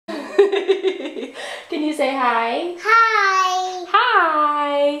say hi? Hi!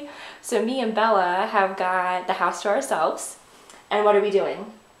 Hi! So me and Bella have got the house to ourselves. And what are we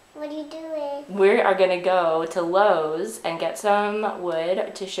doing? What are you doing? We are going to go to Lowe's and get some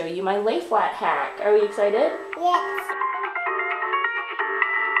wood to show you my Layflat hack. Are we excited? Yes.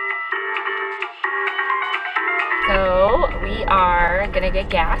 So we are going to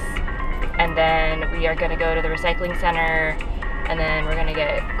get gas, and then we are going to go to the recycling center, and then we're going to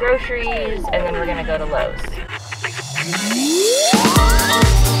get groceries, and then we're going to go to Lowe's.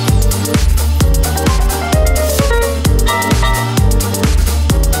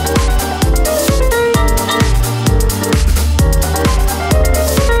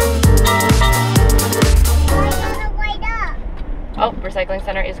 Oh, recycling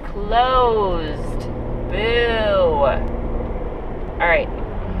center is closed. Boo. Alright.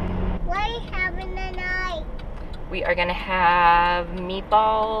 What are you having tonight? We are gonna have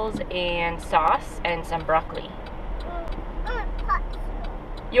meatballs and sauce and some broccoli.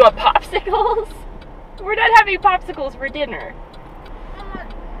 You want popsicles? We're not having popsicles for dinner.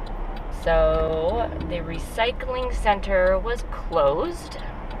 So the recycling center was closed.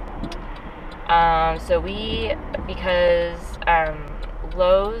 Because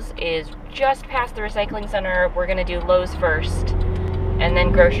Lowe's is just past the recycling center, we're gonna do Lowe's first, and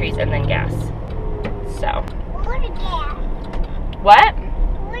then groceries, and then gas. So. What is gas? What?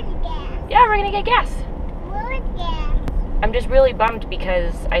 What is gas? Yeah, we're gonna get gas. What is gas? I'm just really bummed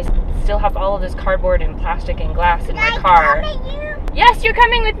because I still have all of this cardboard and plastic and glass in my car. Can I come with you? Yes, you're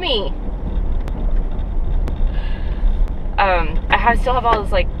coming with me. Still have all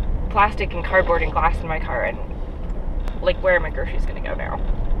this like plastic and cardboard and glass in my car, and like, where are my groceries gonna go now?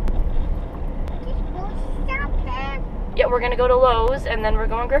 Yeah, we're gonna go to Lowe's and then we're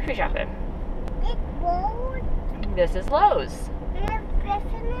going grocery shopping. It's Lowe's? This is Lowe's. They have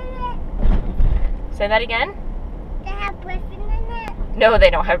breakfast in it? Say that again? They have breakfast in it? No, they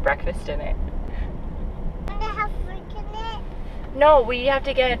don't have breakfast in it. Do they have fruit in it? No, we have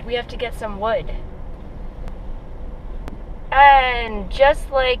to get some wood. And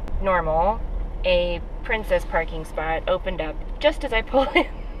just like normal, a princess parking spot opened up just as I pull in.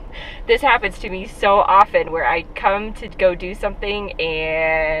 This happens to me so often where I come to go do something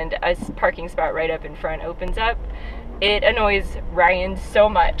and a parking spot right up in front opens up. It annoys Ryan so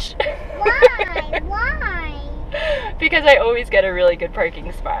much. Why? Why? Because I always get a really good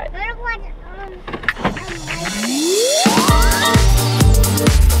parking spot. I don't want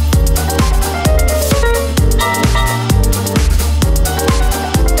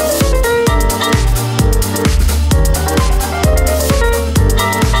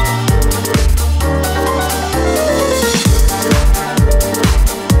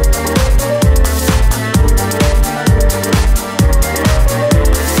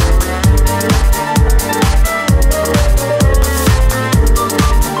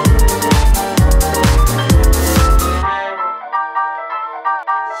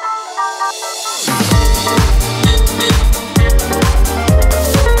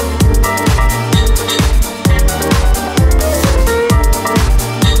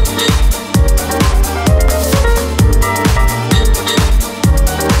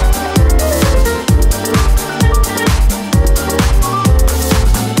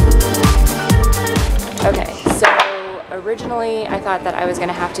Originally, I thought that I was going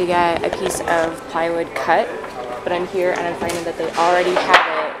to have to get a piece of plywood cut, but I'm here and I'm finding that they already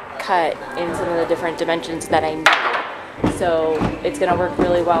have it cut in some of the different dimensions that I need. So it's going to work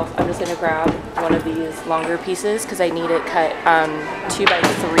really well. I'm just going to grab one of these longer pieces because I need it cut 2 by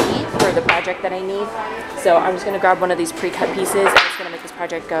 3 for the project that I need. So I'm just going to grab one of these pre-cut pieces, and it's going to make this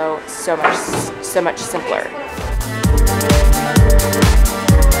project go so much simpler.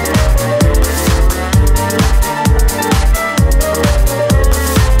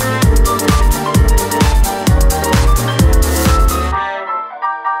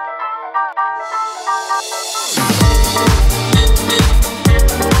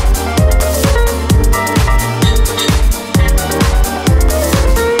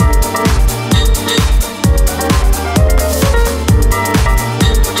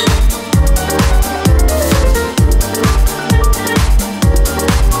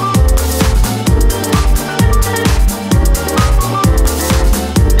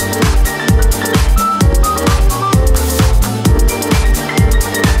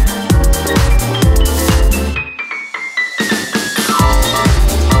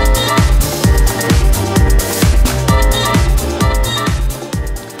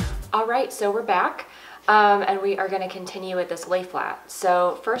 So we're back, and we are going to continue with this Layflat.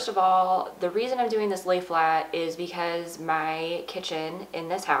 So first of all, the reason I'm doing this Layflat is because my kitchen in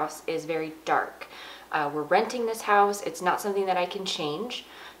this house is very dark. We're renting this house. It's not something that I can change.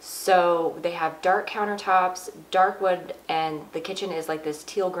 So they have dark countertops, dark wood, and the kitchen is like this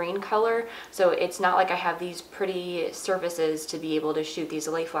teal green color. So it's not like I have these pretty surfaces to be able to shoot these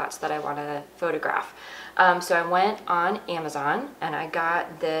lay flats that I want to photograph. So I went on Amazon and I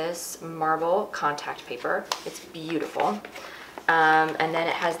got this marble contact paper. It's beautiful. And then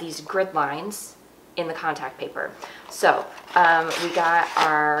it has these grid lines in the contact paper. So we got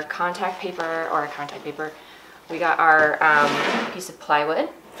our contact paper, we got our piece of plywood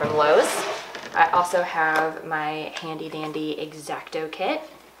from Lowe's. I also have my handy dandy X-Acto kit.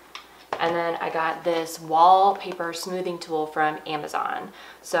 And then I got this wallpaper smoothing tool from Amazon.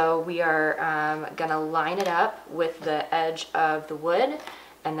 So we are gonna line it up with the edge of the wood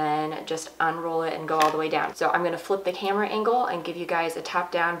and then just unroll it and go all the way down. So I'm gonna flip the camera angle and give you guys a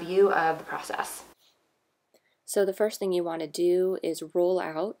top-down view of the process. So the first thing you wanna do is roll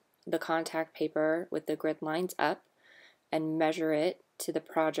out the contact paper with the grid lines up and measure it to the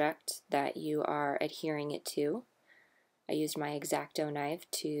project that you are adhering it to. I used my X-Acto knife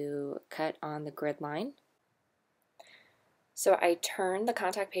to cut on the grid line. So I turn the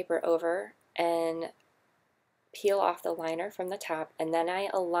contact paper over and peel off the liner from the top, and then I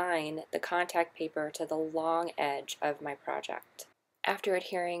align the contact paper to the long edge of my project. After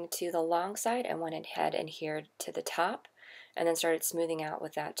adhering to the long side, I went ahead and adhered to the top and then started smoothing out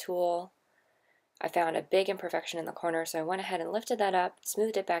with that tool. I found a big imperfection in the corner, so I went ahead and lifted that up,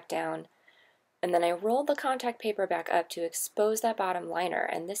 smoothed it back down, and then I rolled the contact paper back up to expose that bottom liner.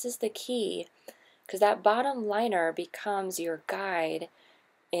 And this is the key, because that bottom liner becomes your guide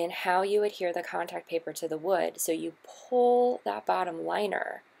in how you adhere the contact paper to the wood. So you pull that bottom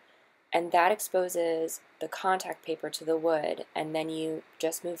liner, and that exposes the contact paper to the wood, and then you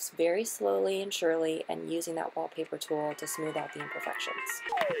just move very slowly and surely and using that wallpaper tool to smooth out the imperfections.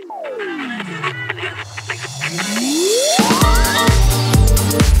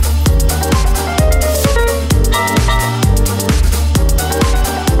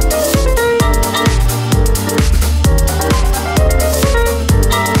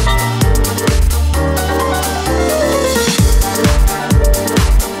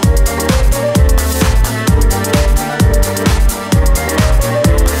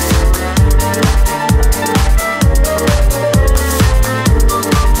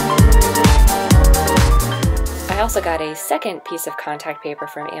 I also got a second piece of contact paper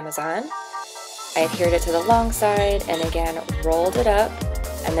from Amazon. I adhered it to the long side and again rolled it up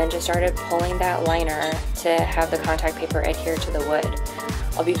and then just started pulling that liner to have the contact paper adhere to the wood.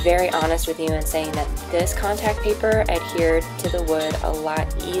 I'll be very honest with you in saying that this contact paper adhered to the wood a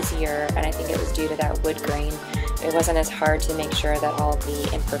lot easier, and I think it was due to that wood grain. It wasn't as hard to make sure that all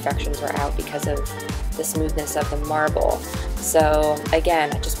the imperfections were out because of the smoothness of the marble. So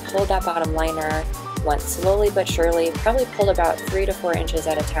again, I just pulled that bottom liner, went slowly but surely, probably pulled about 3 to 4 inches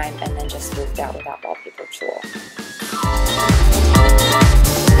at a time, and then just smoothed out with that wallpaper tool.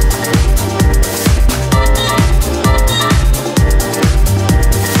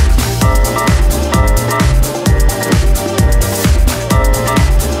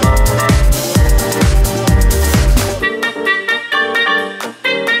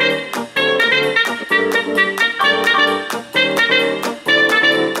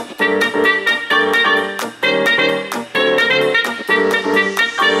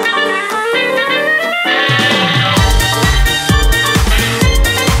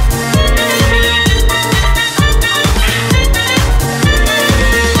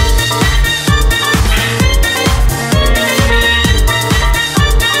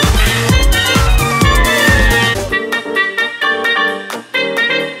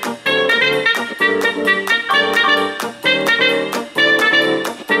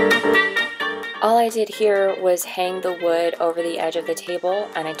 All I did here was hang the wood over the edge of the table,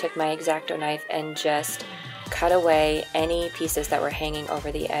 and I took my X-Acto knife and just cut away any pieces that were hanging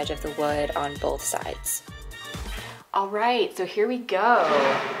over the edge of the wood on both sides. All right, so here we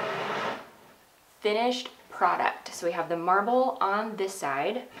go. Finished product. So we have the marble on this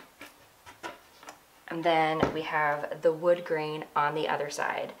side, and then we have the wood grain on the other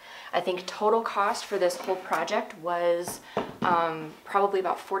side. I think total cost for this whole project was probably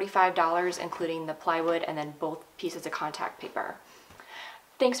about $45, including the plywood and then both pieces of contact paper.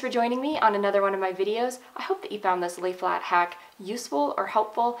 Thanks for joining me on another one of my videos. I hope that you found this Layflat hack useful or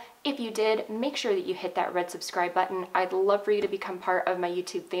helpful. If you did, make sure that you hit that red subscribe button. I'd love for you to become part of my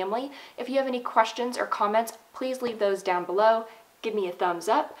YouTube family. If you have any questions or comments, please leave those down below. Give me a thumbs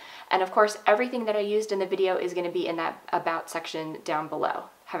up. And of course, everything that I used in the video is going to be in that About section down below.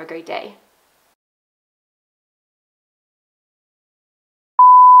 Have a great day.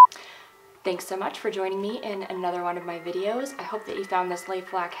 Thanks so much for joining me in another one of my videos. I hope that you found this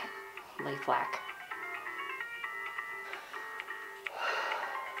Layflat.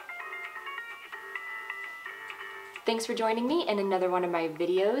 Thanks for joining me in another one of my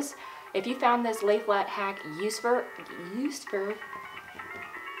videos. If you found this Layflat hack useful,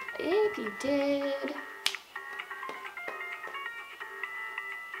 if you did,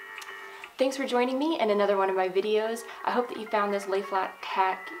 thanks for joining me in another one of my videos. I hope that you found this Layflat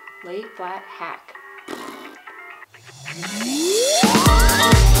hack.